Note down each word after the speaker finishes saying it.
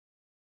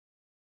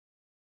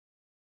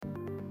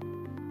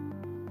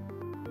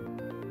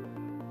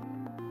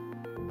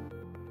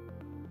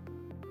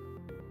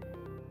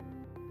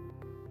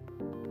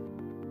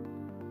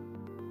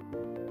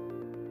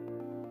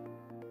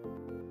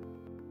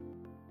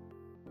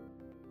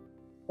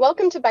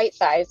Welcome to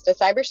Byte-Sized, a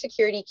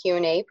cybersecurity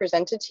Q&A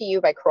presented to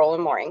you by Crowell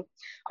Moring.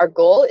 Our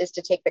goal is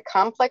to take the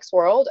complex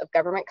world of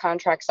government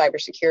contract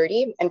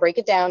cybersecurity and break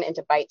it down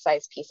into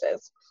bite-sized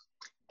pieces.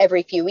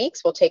 Every few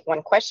weeks, we'll take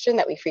one question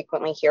that we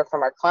frequently hear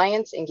from our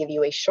clients and give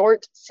you a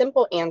short,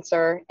 simple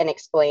answer and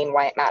explain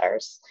why it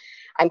matters.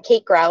 I'm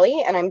Kate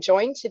Growley, and I'm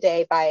joined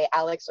today by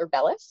Alex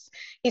Urbelis.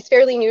 He's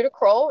fairly new to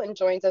Crowell and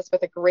joins us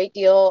with a great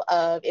deal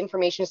of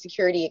information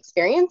security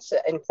experience,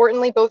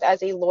 importantly, both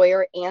as a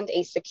lawyer and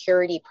a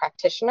security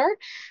practitioner.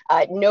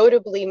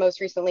 Notably,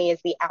 most recently,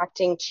 as the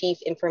acting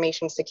chief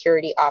information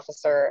security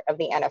officer of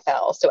the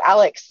NFL. So,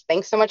 Alex,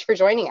 thanks so much for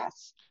joining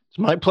us. It's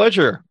my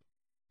pleasure.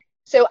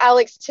 So,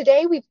 Alex,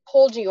 today we've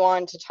pulled you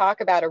on to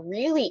talk about a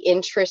really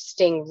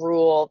interesting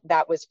rule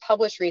that was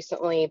published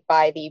recently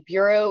by the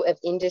Bureau of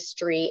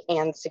Industry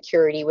and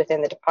Security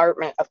within the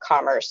Department of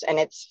Commerce. And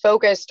it's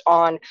focused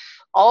on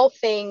all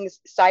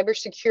things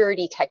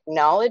cybersecurity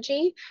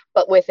technology,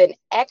 but with an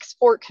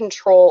export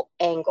control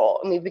angle.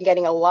 And we've been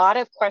getting a lot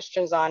of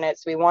questions on it.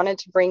 So we wanted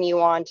to bring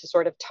you on to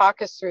sort of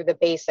talk us through the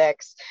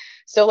basics.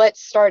 So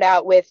let's start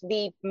out with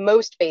the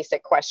most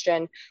basic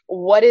question.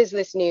 What is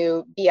this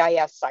new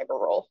BIS cyber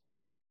rule?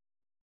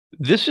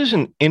 This is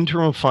an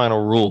interim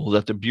final rule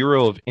that the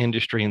Bureau of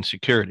Industry and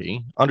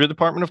Security, under the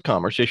Department of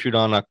Commerce, issued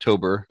on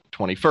October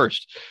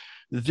 21st.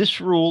 This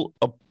rule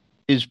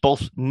is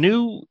both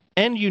new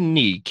and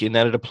unique in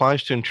that it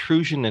applies to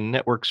intrusion and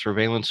network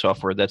surveillance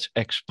software that's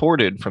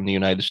exported from the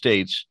United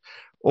States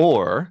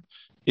or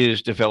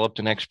is developed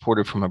and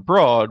exported from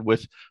abroad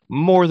with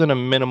more than a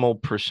minimal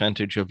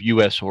percentage of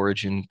U.S.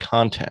 origin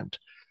content.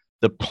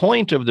 The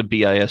point of the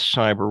BIS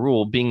cyber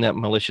rule being that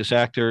malicious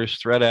actors,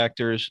 threat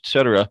actors,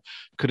 etc.,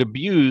 could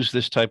abuse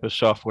this type of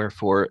software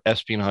for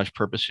espionage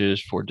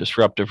purposes, for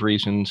disruptive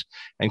reasons,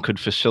 and could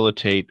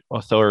facilitate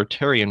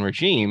authoritarian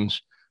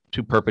regimes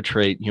to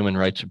perpetrate human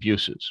rights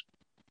abuses.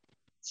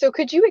 So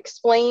could you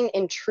explain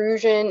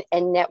intrusion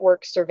and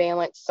network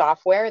surveillance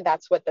software?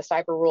 That's what the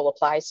cyber rule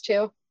applies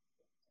to.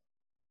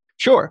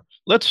 Sure.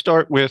 Let's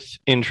start with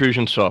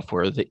intrusion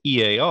software. The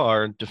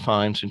EAR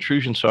defines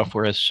intrusion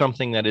software as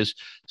something that is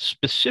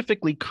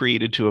specifically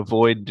created to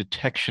avoid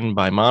detection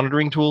by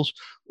monitoring tools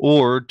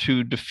or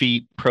to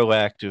defeat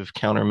proactive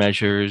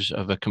countermeasures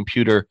of a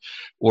computer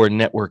or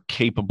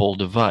network-capable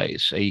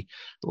device. A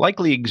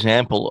likely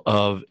example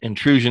of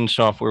intrusion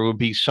software would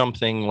be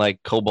something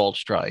like Cobalt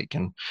Strike.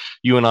 And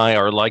you and I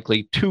are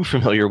likely too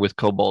familiar with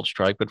Cobalt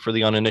Strike, but for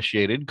the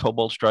uninitiated,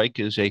 Cobalt Strike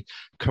is a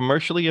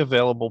commercially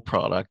available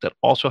product that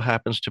also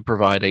happens to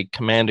provide a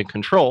command and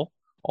control,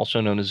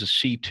 also known as a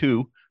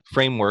C2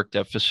 framework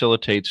that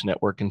facilitates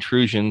network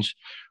intrusions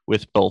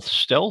with both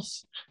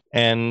stealth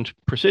and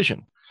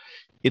precision.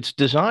 It's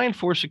designed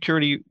for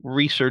security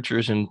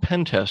researchers and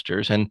pen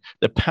testers, and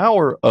the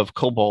power of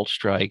Cobalt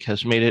Strike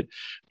has made it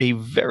a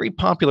very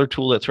popular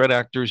tool that threat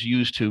actors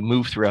use to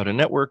move throughout a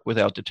network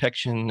without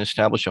detection,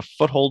 establish a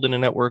foothold in a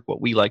network,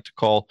 what we like to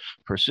call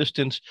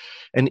persistence,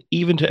 and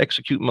even to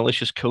execute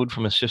malicious code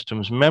from a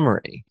system's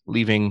memory,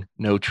 leaving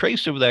no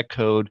trace of that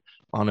code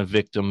on a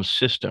victim's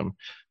system.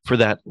 For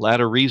that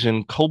latter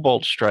reason,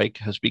 Cobalt Strike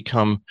has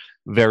become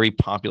very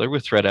popular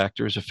with threat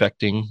actors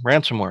affecting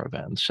ransomware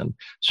events. And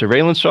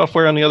surveillance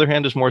software, on the other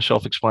hand, is more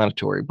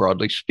self-explanatory.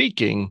 Broadly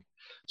speaking,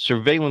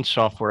 surveillance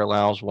software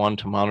allows one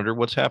to monitor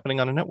what's happening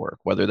on a network,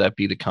 whether that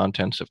be the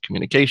contents of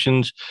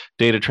communications,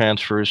 data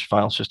transfers,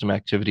 file system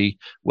activity,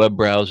 web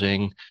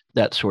browsing,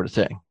 that sort of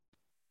thing.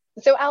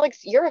 So,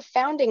 Alex, you're a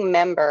founding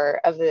member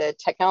of the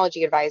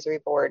Technology Advisory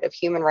Board of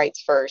Human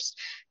Rights First.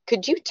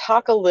 Could you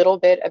talk a little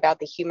bit about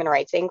the human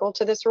rights angle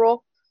to this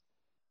rule?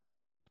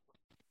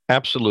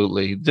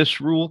 Absolutely.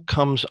 This rule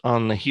comes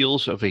on the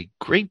heels of a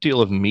great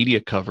deal of media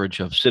coverage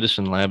of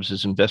Citizen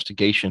Labs'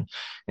 investigation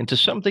into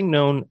something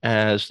known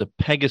as the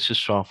Pegasus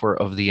software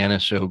of the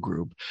NSO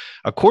Group.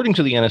 According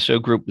to the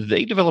NSO Group,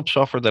 they develop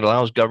software that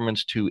allows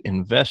governments to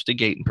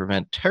investigate and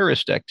prevent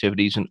terrorist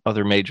activities and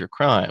other major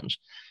crimes.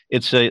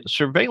 It's a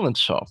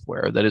surveillance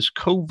software that is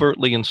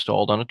covertly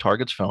installed on a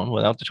target's phone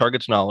without the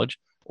target's knowledge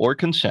or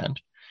consent,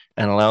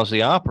 and allows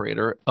the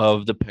operator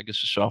of the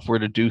Pegasus software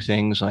to do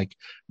things like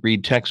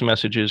read text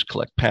messages,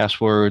 collect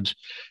passwords,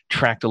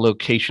 track the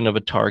location of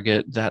a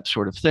target, that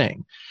sort of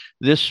thing.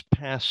 This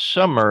past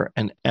summer,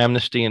 an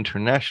Amnesty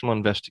International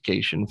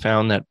investigation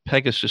found that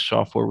Pegasus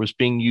software was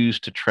being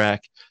used to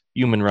track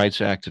human rights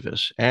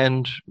activists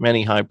and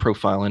many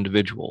high-profile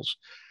individuals.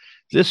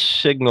 This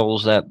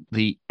signals that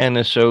the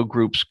NSO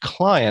Group's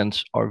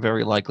clients are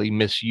very likely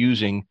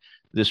misusing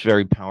this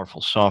very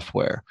powerful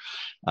software.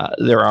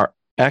 There are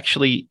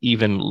actually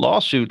even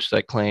lawsuits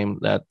that claim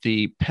that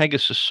the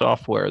Pegasus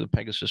software, the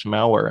Pegasus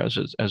malware,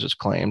 as it's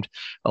claimed,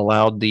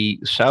 allowed the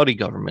Saudi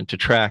government to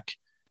track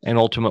and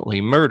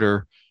ultimately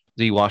murder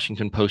the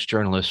Washington Post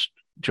journalist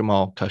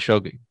Jamal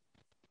Khashoggi.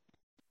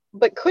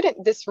 But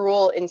couldn't this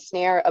rule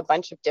ensnare a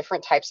bunch of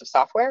different types of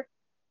software?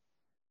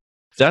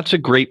 That's a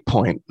great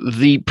point.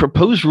 The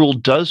proposed rule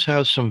does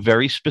have some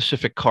very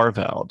specific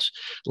carve-outs,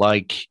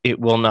 like it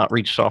will not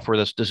reach software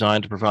that's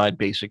designed to provide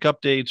basic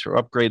updates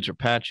or upgrades or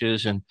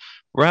patches, and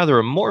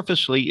Rather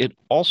amorphously, it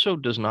also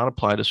does not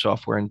apply to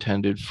software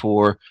intended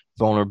for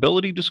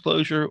vulnerability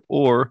disclosure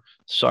or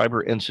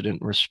cyber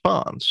incident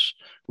response.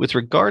 With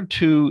regard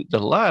to the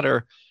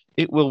latter,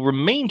 it will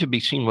remain to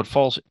be seen what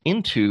falls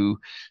into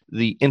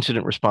the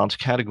incident response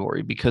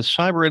category, because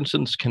cyber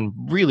incidents can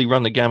really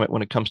run the gamut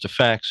when it comes to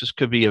facts. This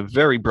could be a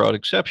very broad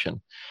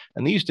exception.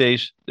 And these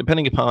days,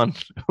 depending upon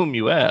whom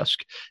you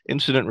ask,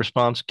 incident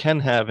response can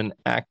have an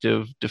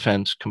active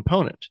defense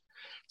component.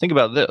 Think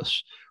about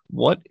this.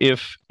 What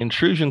if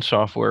intrusion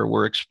software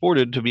were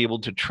exported to be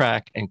able to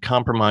track and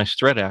compromise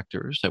threat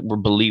actors that were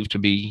believed to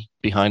be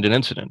behind an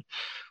incident?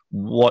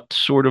 What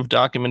sort of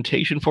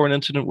documentation for an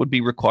incident would be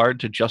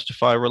required to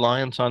justify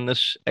reliance on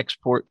this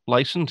export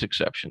license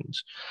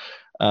exceptions?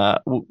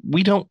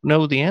 We don't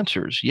know the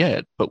answers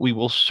yet, but we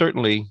will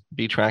certainly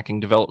be tracking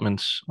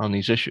developments on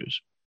these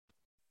issues.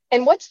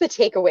 And what's the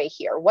takeaway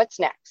here? What's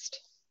next?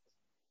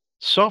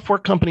 Software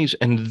companies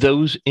and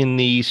those in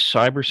the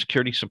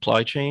cybersecurity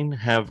supply chain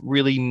have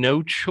really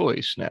no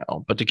choice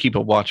now but to keep a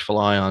watchful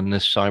eye on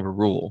this cyber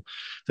rule.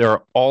 There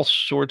are all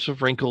sorts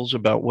of wrinkles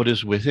about what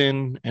is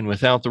within and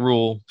without the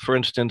rule. For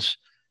instance,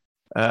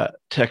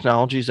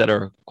 technologies that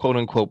are quote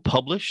unquote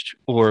published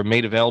or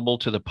made available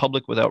to the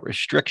public without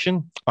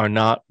restriction are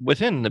not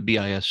within the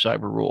BIS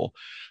cyber rule.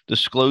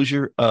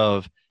 Disclosure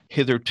of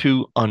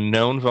hitherto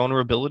unknown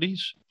vulnerabilities,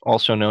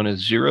 also known as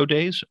 0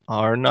 days,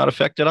 are not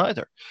affected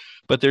either.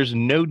 But there's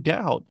no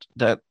doubt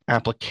that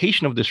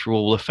application of this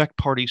rule will affect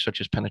parties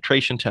such as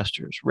penetration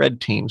testers, red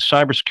teams,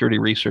 cybersecurity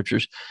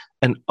researchers,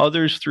 and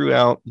others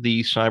throughout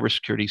the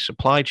cybersecurity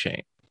supply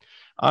chain.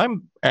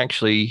 I'm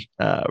actually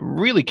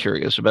really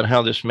curious about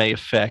how this may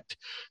affect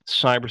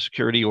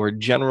cybersecurity or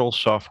general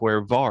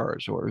software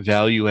VARs, or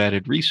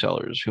value-added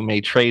resellers, who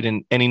may trade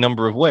in any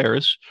number of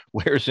wares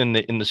in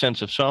the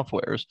sense of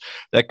softwares,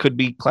 that could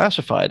be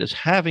classified as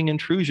having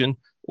intrusion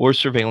or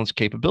surveillance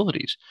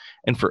capabilities.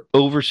 And for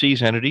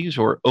overseas entities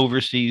or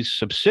overseas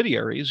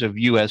subsidiaries of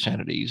U.S.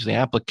 entities, the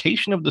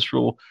application of this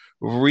rule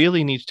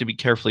really needs to be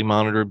carefully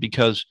monitored,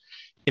 because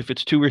if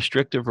it's too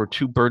restrictive or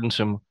too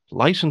burdensome,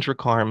 license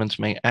requirements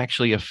may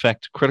actually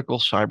affect critical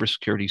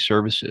cybersecurity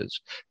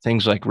services,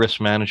 things like risk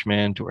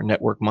management or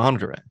network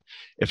monitoring.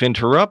 If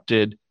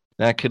interrupted,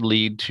 that could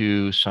lead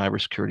to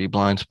cybersecurity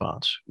blind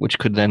spots, which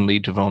could then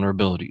lead to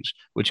vulnerabilities,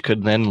 which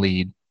could then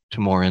lead to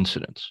more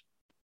incidents.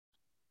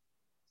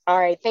 All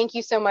right. Thank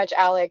you so much,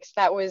 Alex.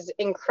 That was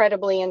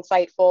incredibly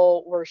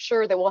insightful. We're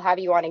sure that we'll have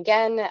you on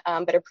again,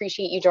 but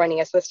appreciate you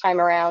joining us this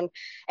time around.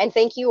 And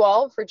thank you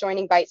all for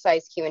joining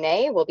Byte-Sized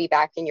Q&A. We'll be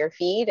back in your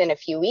feed in a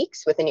few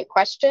weeks with a new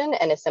question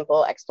and a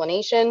simple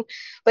explanation.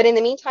 But in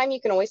the meantime, you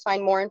can always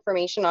find more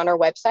information on our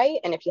website.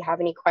 And if you have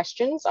any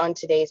questions on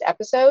today's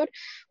episode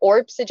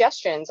or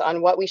suggestions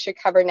on what we should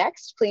cover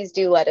next, please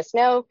do let us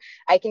know.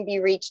 I can be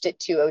reached at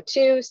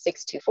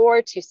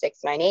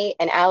 202-624-2698,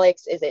 and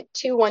Alex is at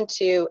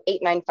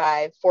 212-895-4254.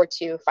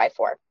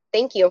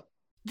 Thank you.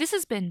 This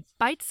has been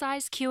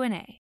Byte-Sized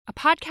Q&A, a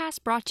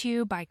podcast brought to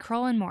you by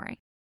Crowell Moring.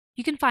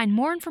 You can find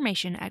more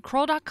information at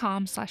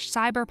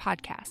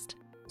crowell.com/cyberpodcast.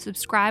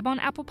 Subscribe on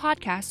Apple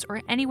Podcasts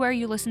or anywhere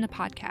you listen to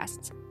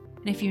podcasts.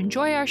 And if you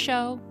enjoy our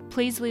show,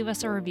 please leave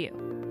us a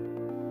review.